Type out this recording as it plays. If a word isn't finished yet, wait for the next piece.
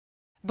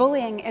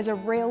Bullying is a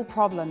real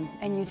problem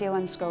in New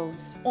Zealand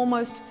schools.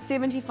 Almost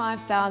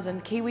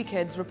 75,000 Kiwi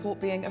kids report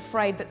being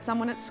afraid that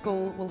someone at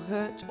school will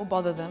hurt or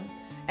bother them,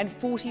 and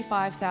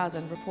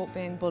 45,000 report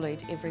being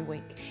bullied every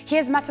week.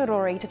 Here's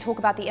Matarori to talk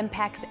about the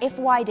impacts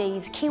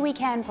FYD's Kiwi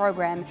Can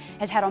program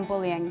has had on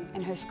bullying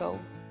in her school.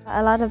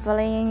 A lot of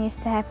bullying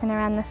used to happen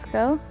around the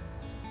school,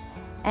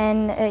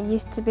 and it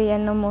used to be a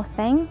normal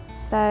thing,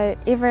 so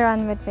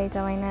everyone would be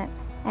doing it,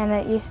 and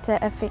it used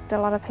to affect a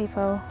lot of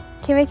people.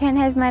 Kiwi Can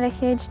has made a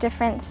huge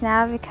difference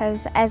now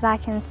because, as I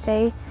can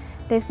see,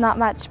 there's not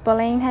much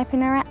bullying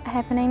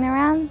happening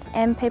around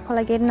and people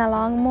are getting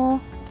along more.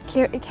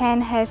 Kiwi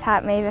Can has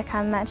helped me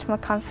become much more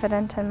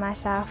confident in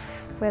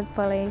myself with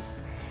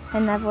bullies,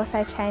 and they've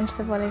also changed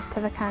the bullies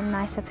to become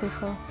nicer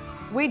people.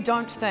 We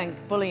don't think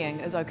bullying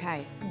is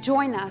okay.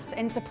 Join us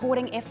in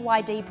supporting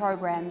FYD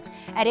programs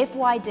at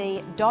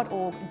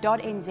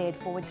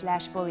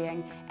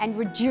fyd.org.nz/bullying and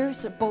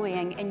reduce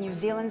bullying in New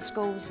Zealand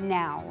schools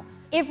now.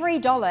 Every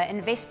dollar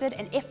invested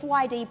in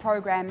FYD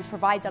programs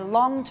provides a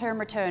long-term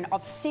return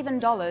of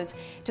 $7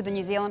 to the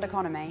New Zealand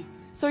economy.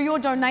 So your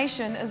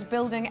donation is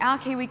building our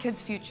Kiwi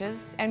kids'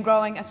 futures and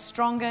growing a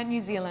stronger New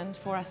Zealand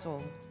for us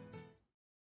all.